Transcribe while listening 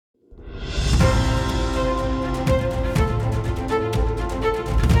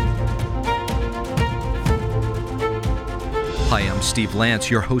Steve Lance,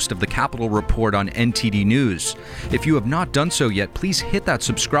 your host of the Capitol Report on NTD News. If you have not done so yet, please hit that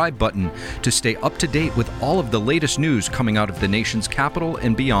subscribe button to stay up to date with all of the latest news coming out of the nation's capital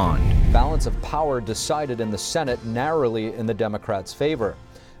and beyond. Balance of power decided in the Senate narrowly in the Democrats' favor.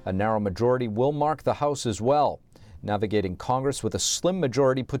 A narrow majority will mark the House as well. Navigating Congress with a slim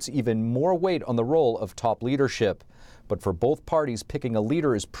majority puts even more weight on the role of top leadership. But for both parties, picking a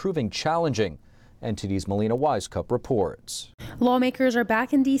leader is proving challenging. NTD's Melina Wisecup reports. Lawmakers are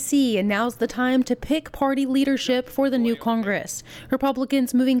back in D.C., and now's the time to pick party leadership for the new Congress.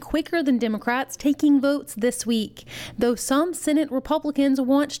 Republicans moving quicker than Democrats, taking votes this week. Though some Senate Republicans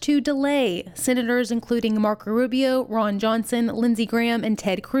want to delay. Senators including Marco Rubio, Ron Johnson, Lindsey Graham, and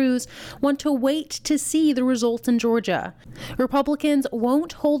Ted Cruz want to wait to see the results in Georgia. Republicans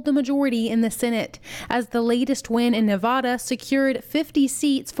won't hold the majority in the Senate, as the latest win in Nevada secured 50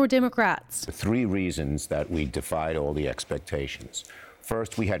 seats for Democrats. Three reasons that we defied all the expectations.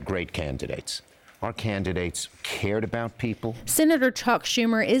 First, we had great candidates. Our candidates cared about people. Senator Chuck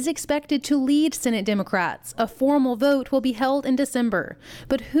Schumer is expected to lead Senate Democrats. A formal vote will be held in December.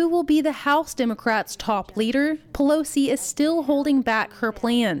 But who will be the House Democrats' top leader? Pelosi is still holding back her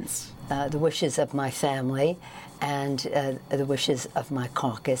plans. The wishes of my family and the wishes of my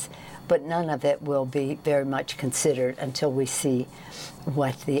caucus, but none of it will be very much considered until we see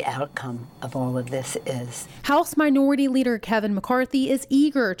what the outcome of all of this is. House Minority Leader Kevin McCarthy is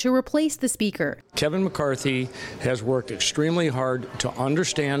eager to replace the Speaker. Kevin McCarthy has worked extremely hard to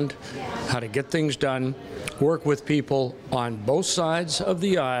understand how to get things done, work with people on both sides of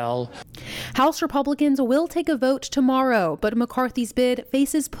the aisle. House Republicans will take a vote tomorrow, but McCarthy's bid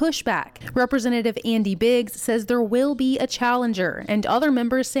faces pushback. Representative Andy Biggs says there will be a challenger, and other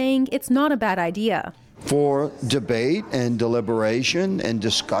members saying it's not a bad idea. For debate and deliberation and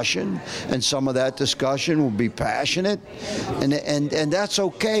discussion, and some of that discussion will be passionate, and that's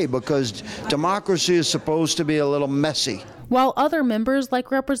okay, because democracy is supposed to be a little messy. While other members like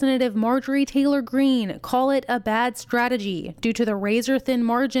Representative Marjorie Taylor Greene call it a bad strategy due to the razor-thin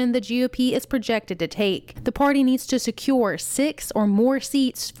margin the GOP is projected to take. The party needs to secure 6 or more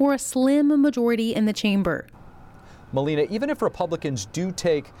seats for a slim majority in the chamber. Melina, even if Republicans do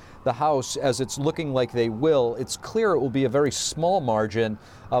take the House, as it's looking like they will, it's clear it will be a very small margin.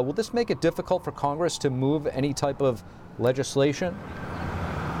 Will this make it difficult for Congress to move any type of legislation?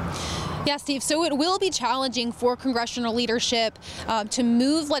 Yeah, Steve, so it will be challenging for congressional leadership to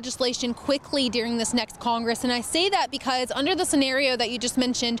move legislation quickly during this next Congress. And I say that because under the scenario that you just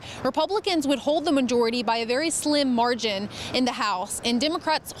mentioned, Republicans would hold the majority by a very slim margin in the House, and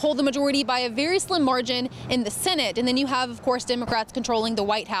Democrats hold the majority by a very slim margin in the Senate. And then you have, of course, Democrats controlling the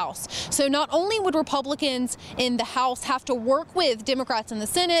White House. So not only would Republicans in the House have to work with Democrats in the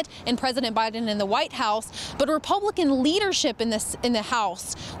Senate and President Biden in the White House, but Republican leadership in the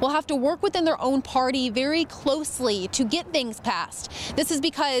House will have to work within their own party very closely to get things passed. This is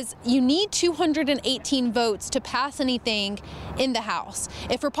because you need 218 votes to pass anything in the House.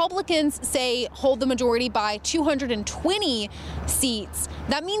 If Republicans, say, hold the majority by 220 seats,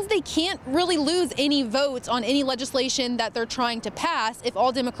 that means they can't really lose any votes on any legislation that they're trying to pass if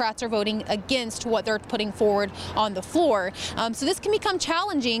all Democrats are voting against what they're putting forward on the floor. So this can become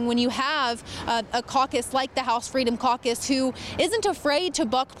challenging when you have a caucus like the House Freedom Caucus who isn't afraid to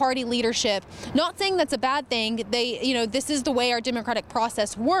buck party leadership. Not saying that's a bad thing. This is the way our democratic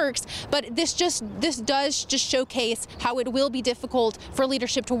process works, but this does just showcase how it will be difficult for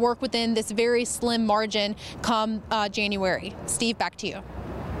leadership to work within this very slim margin come January. Steve, back to you.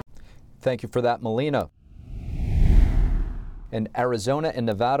 Thank you for that, Melina. And Arizona and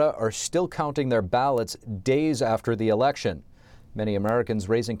Nevada are still counting their ballots days after the election. Many Americans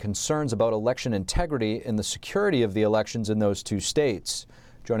raising concerns about election integrity and the security of the elections in those two states.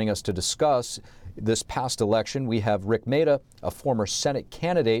 Joining us to discuss this past election, we have Rik Mehta, a former Senate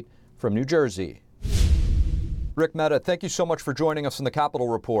candidate from New Jersey. Rik Mehta, thank you so much for joining us on the Capitol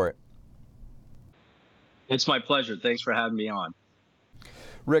Report. It's my pleasure. Thanks for having me on.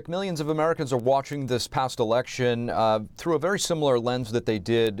 Rik, millions of Americans are watching this past election through a very similar lens that they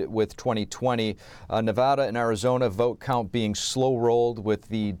did with 2020. Nevada and Arizona vote count being slow-rolled, with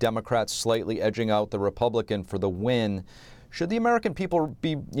the Democrats slightly edging out the Republican for the win. Should the American people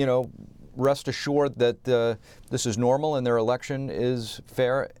be, rest assured that this is normal and their election is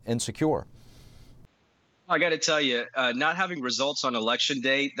fair and secure? I got to tell you, not having results on election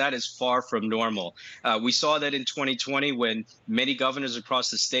day, that is far from normal. We saw that in 2020 when many governors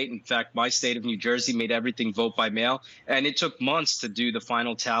across the state, in fact, my state of New Jersey, made everything vote by mail. And it took months to do the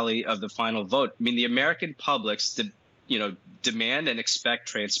final tally of the final vote. I mean, the American public demand and expect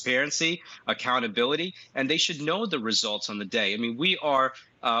transparency, accountability, and they should know the results on the day. I mean, we are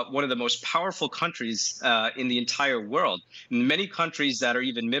one of the most powerful countries in the entire world. Many countries that are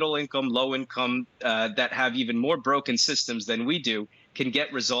even middle income, low income, that have even more broken systems than we do, can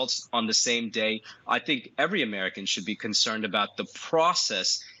get results on the same day. I think every American should be concerned about the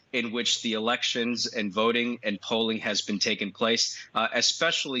process in which the elections and voting and polling has been taking place,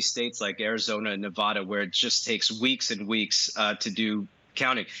 especially states like Arizona and Nevada, where it just takes weeks and weeks to do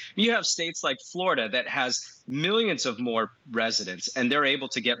counting. You have states like Florida that has millions of more residents, and they're able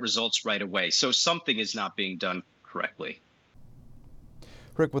to get results right away. So something is not being done correctly.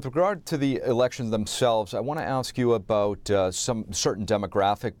 Rik, with regard to the elections themselves, I want to ask you about some certain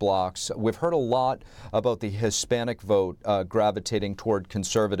demographic blocks. We've heard a lot about the Hispanic vote gravitating toward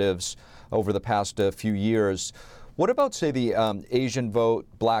conservatives over the past few years. What about, say, the Asian vote,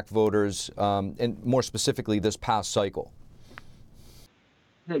 black voters, and more specifically this past cycle?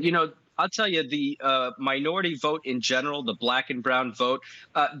 I'll tell you, the minority vote in general, the black and brown vote,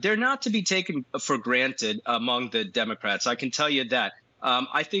 they're not to be taken for granted among the Democrats. I can tell you that.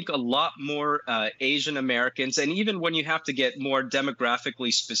 I think a lot more Asian Americans, and even when you have to get more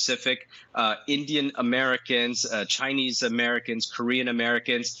demographically specific, Indian Americans, Chinese Americans, Korean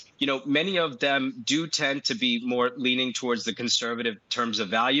Americans, many of them do tend to be more leaning towards the conservative terms of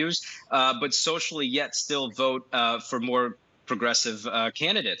values, but socially yet still vote for more progressive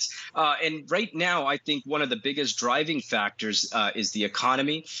candidates. And right now, I think one of the biggest driving factors is the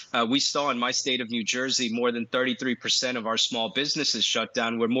economy. We saw in my state of New Jersey, more than 33% of our small businesses shut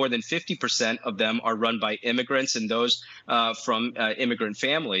down, where more than 50% of them are run by immigrants and those from immigrant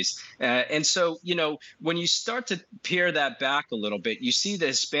families. And so, when you start to pare that back a little bit, you see the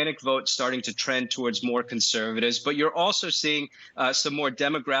Hispanic vote starting to trend towards more conservatives, but you're also seeing some more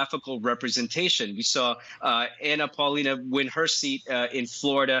demographical representation. We saw Anna Paulina win her seat in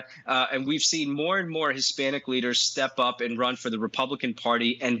Florida, and we've seen more and more Hispanic leaders step up and run for the Republican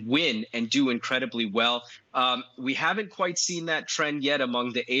Party and win and do incredibly well. We haven't quite seen that trend yet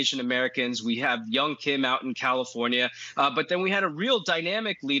among the Asian Americans. We have young Kim out in California, but then we had a real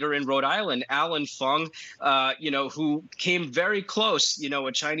dynamic leader in Rhode Island, Alan Fung, who came very close,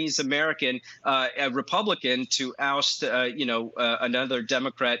 a Chinese American, a Republican, to oust, another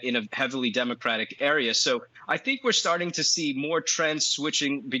Democrat in a heavily Democratic area. So I think we're starting to see more trends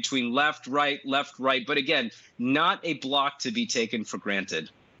switching between left, right, but again, not a block to be taken for granted.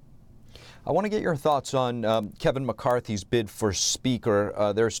 I want to get your thoughts on Kevin McCarthy's bid for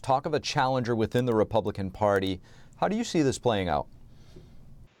Speaker. There's talk of a challenger within the Republican Party. How do you see this playing out?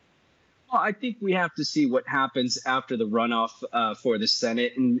 Well, I think we have to see what happens after the runoff for the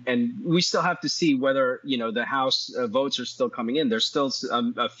Senate, and we still have to see whether the House votes are still coming in. There's still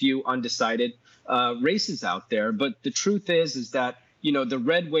a few undecided races out there, but the truth is that the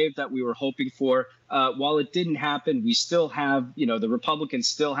red wave that we were hoping for, while it didn't happen, we still have, the Republicans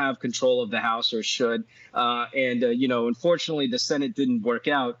still have control of the House, or should. And unfortunately, the Senate didn't work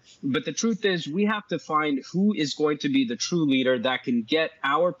out. But the truth is, we have to find who is going to be the true leader that can get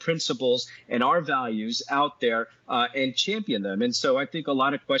our principles and our values out there and champion them. And so I think a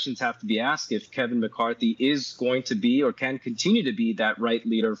lot of questions have to be asked if Kevin McCarthy is going to be or can continue to be that right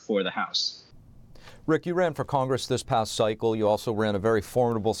leader for the House. Rik, you ran for Congress this past cycle. You also ran a very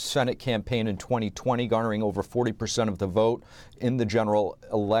formidable Senate campaign in 2020, garnering over 40% of the vote in the general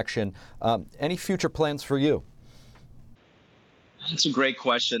election. Any future plans for you? That's a great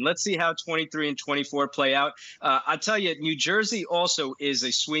question. Let's see how 23 and 24 play out. I'll tell you, New Jersey also is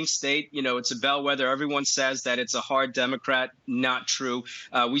a swing state. It's a bellwether. Everyone says that it's a hard Democrat. Not true.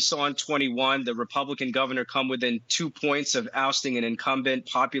 We saw in 21 the Republican governor come within 2 points of ousting an incumbent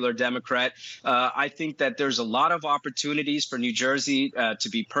popular Democrat. I think that there's a lot of opportunities for New Jersey to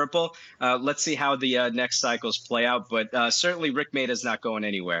be purple. Let's see how the next cycles play out. But certainly Rik Mehta is not going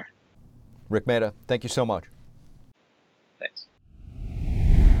anywhere. Rik Mehta, thank you so much. Thanks.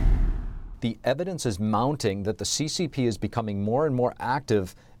 The evidence is mounting that the CCP is becoming more and more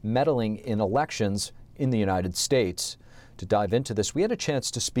active, meddling in elections in the United States. To dive into this, we had a chance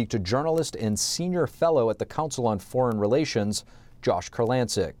to speak to journalist and senior fellow at the Council on Foreign Relations, Josh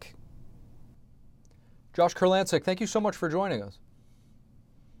Kurlantzsick. Josh Kurlantzsick, thank you so much for joining us.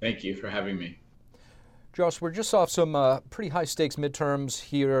 Thank you for having me. Josh, we're just off some pretty high-stakes midterms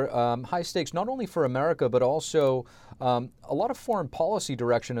here. High stakes not only for America, but also a lot of foreign policy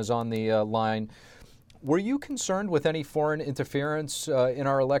direction is on the line. Were you concerned with any foreign interference in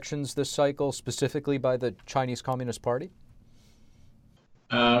our elections this cycle, specifically by the Chinese Communist Party?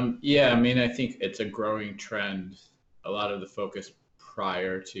 Yeah, I think it's a growing trend. A lot of the focus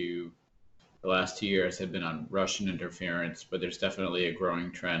prior to the last 2 years have been on Russian interference, but there's definitely a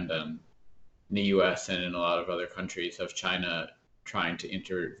growing trend in the US and in a lot of other countries of China trying to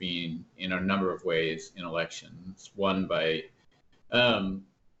intervene in a number of ways in elections. One, by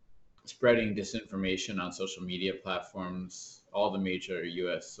spreading disinformation on social media platforms. All the major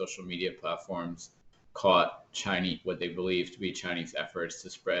US social media platforms caught what they believe to be Chinese efforts to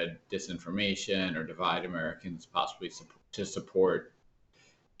spread disinformation or divide Americans, possibly to support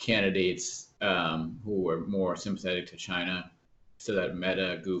candidates who were more sympathetic to China, so that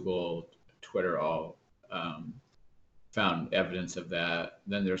Meta, Google, Twitter all found evidence of that.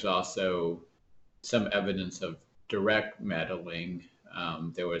 Then there's also some evidence of direct meddling.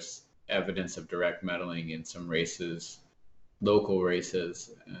 There was evidence of direct meddling in some races, local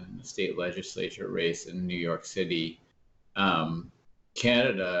races, and the state legislature race in New York City.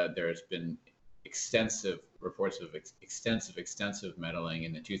 Canada, there's been extensive reports of extensive meddling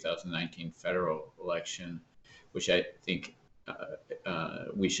in the 2019 federal election, which I think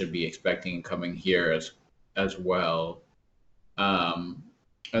we should be expecting coming here as well.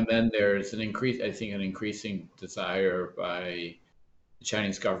 And then there's an increasing desire by the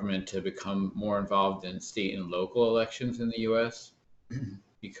Chinese government to become more involved in state and local elections in the US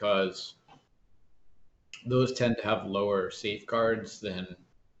because those tend to have lower safeguards than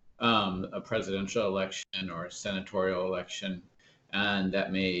a presidential election or a senatorial election, and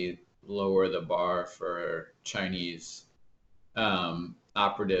that may lower the bar for Chinese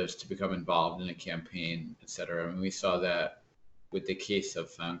operatives to become involved in a campaign, etc. And we saw that with the case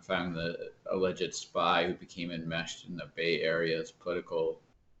of Fang Fang, the alleged spy who became enmeshed in the Bay Area's political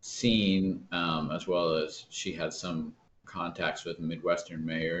scene, as well as she had some contacts with Midwestern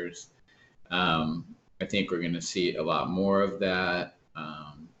mayors. I think we're going to see a lot more of that.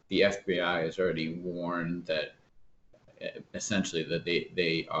 The FBI has already warned that essentially that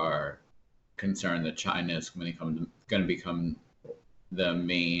they are concerned that China is going to become the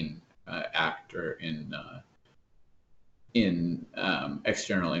main actor in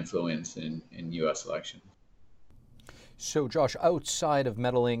external influence in U.S. elections. So, Josh, outside of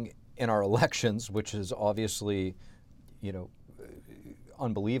meddling in our elections, which is obviously,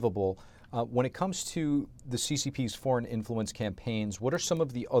 unbelievable, when it comes to the CCP's foreign influence campaigns, what are some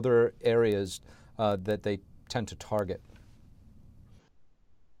of the other areas that they tend to target?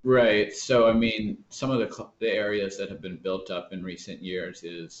 Right. So, I mean, some of the areas that have been built up in recent years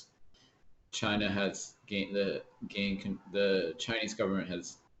is China has the Chinese government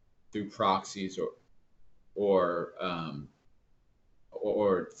has, through proxies or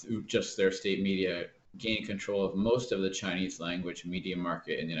through just their state media, gained control of most of the Chinese language media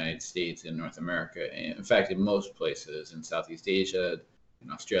market in the United States and North America. And in fact, in most places in Southeast Asia,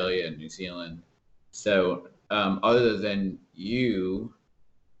 in Australia and New Zealand. So other than you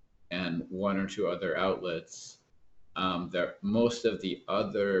and one or two other outlets, most of the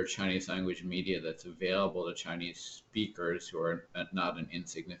other Chinese language media that's available to Chinese speakers, who are not an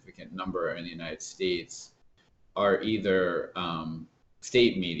insignificant number in the United States, are either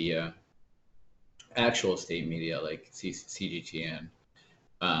state media, actual state media like CGTN,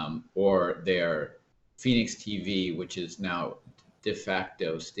 or they're Phoenix TV, which is now de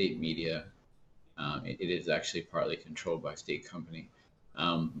facto state media. It is actually partly controlled by a state company,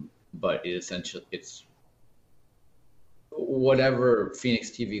 but it's whatever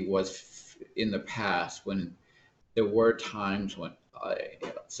Phoenix TV was in the past, when there were times when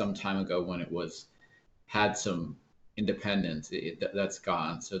some time ago when it had some independence, that's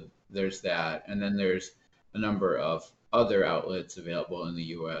gone. So there's that. And then there's a number of other outlets available in the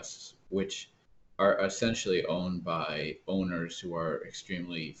US, which are essentially owned by owners who are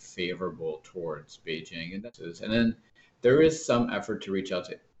extremely favorable towards Beijing. And then there is some effort to reach out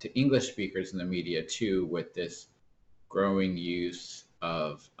to English speakers in the media too, with this growing use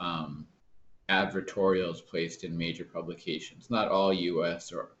of advertorials placed in major publications. Not all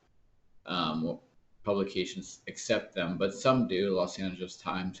US or publications accept them, but some do. Los Angeles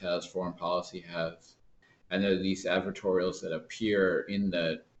Times has, Foreign Policy has, and there are these advertorials that appear in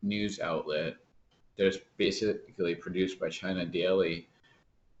the news outlet. They're basically produced by China Daily,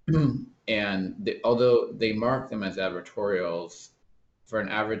 and although they mark them as advertorials, for an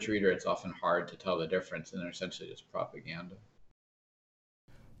average reader, it's often hard to tell the difference, and they're essentially just propaganda.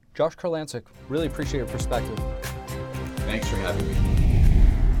 Josh Kurlantzsick, really appreciate your perspective. Thanks for having me.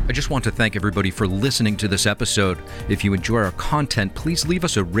 I just want to thank everybody for listening to this episode. If you enjoy our content, please leave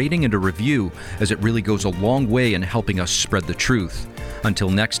us a rating and a review, as it really goes a long way in helping us spread the truth. Until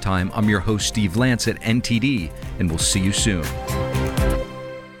next time, I'm your host, Steve Lance at NTD, and we'll see you soon.